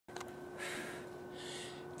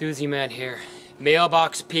Doozy Man here.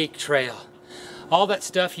 Mailbox Peak Trail. All that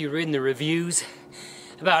stuff you read in the reviews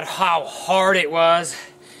about how hard it was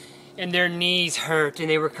and their knees hurt and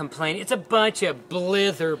they were complaining. It's a bunch of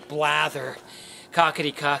blither blather.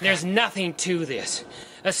 Cockety cock. There's nothing to this.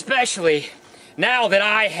 Especially now that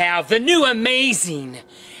I have the new amazing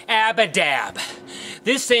Abadab.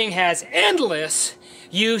 This thing has endless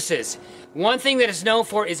uses. One thing that it's known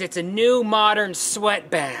for is it's a new modern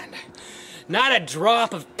sweatband. Not a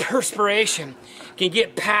drop of perspiration can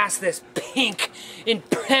get past this pink,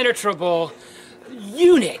 impenetrable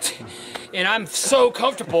unit. And I'm so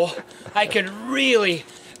comfortable, I can really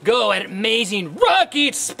go at amazing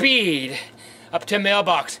rocket speed up to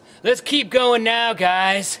Mailbox. Let's keep going now,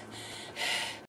 guys.